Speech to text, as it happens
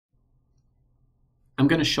I'm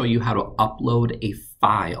going to show you how to upload a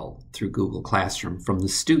file through Google Classroom from the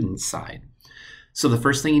student side. So the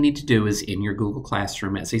first thing you need to do is in your Google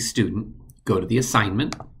Classroom as a student, go to the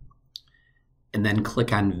assignment and then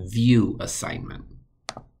click on View Assignment.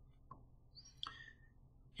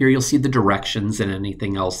 Here you'll see the directions and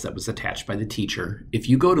anything else that was attached by the teacher. If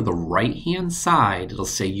you go to the right-hand side, it'll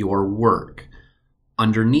say Your Work.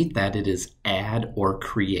 Underneath that, it is Add or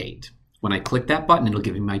Create. When I click that button, it'll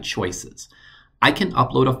give me my choices. I can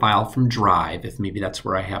upload a file from Drive, if maybe that's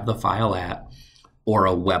where I have the file at, or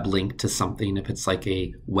a web link to something if it's like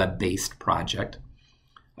a web-based project.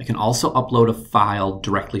 I can also upload a file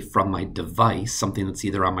directly from my device, something that's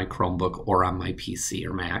either on my Chromebook or on my PC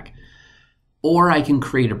or Mac. Or I can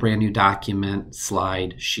create a brand new document,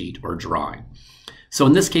 slide, sheet, or drawing. So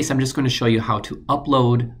in this case, I'm just going to show you how to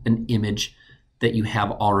upload an image that you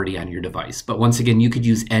have already on your device. But once again, you could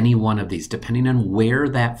use any one of these. Depending on where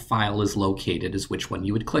that file is located is which one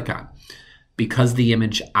you would click on. Because the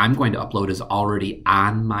image I'm going to upload is already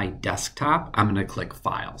on my desktop, I'm going to click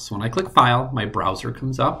File. So when I click File, my browser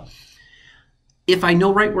comes up. If I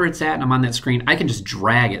know right where it's at and I'm on that screen, I can just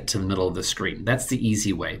drag it to the middle of the screen. That's the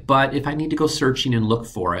easy way. But if I need to go searching and look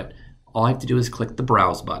for it, all I have to do is click the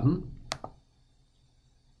Browse button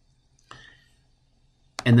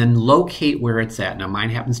and then locate where it's at. Now mine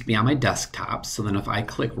happens to be on my desktop, so then if I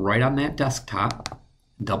click right on that desktop,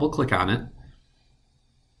 double click on it,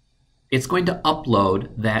 it's going to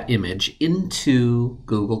upload that image into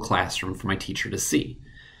Google Classroom for my teacher to see.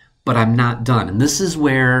 But I'm not done. And this is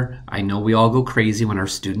where I know we all go crazy when our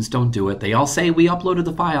students don't do it. They all say, we uploaded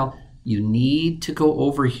the file. You need to go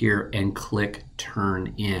over here and click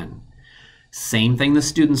Turn In. Same thing the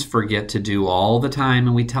students forget to do all the time,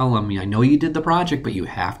 and we tell them, I know you did the project, but you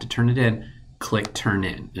have to turn it in. Click Turn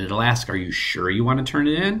In. And it'll ask, are you sure you want to turn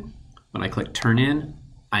it in? When I click Turn In,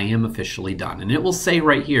 I am officially done. And it will say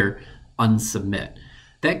right here, Unsubmit.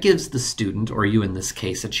 That gives the student, or you in this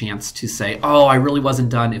case, a chance to say, oh, I really wasn't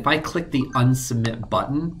done. If I click the Unsubmit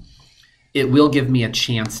button, it will give me a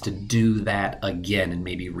chance to do that again and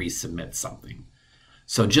maybe resubmit something.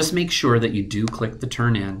 So just make sure that you do click the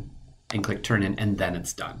Turn In and click Turn In, and then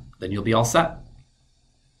it's done. Then you'll be all set.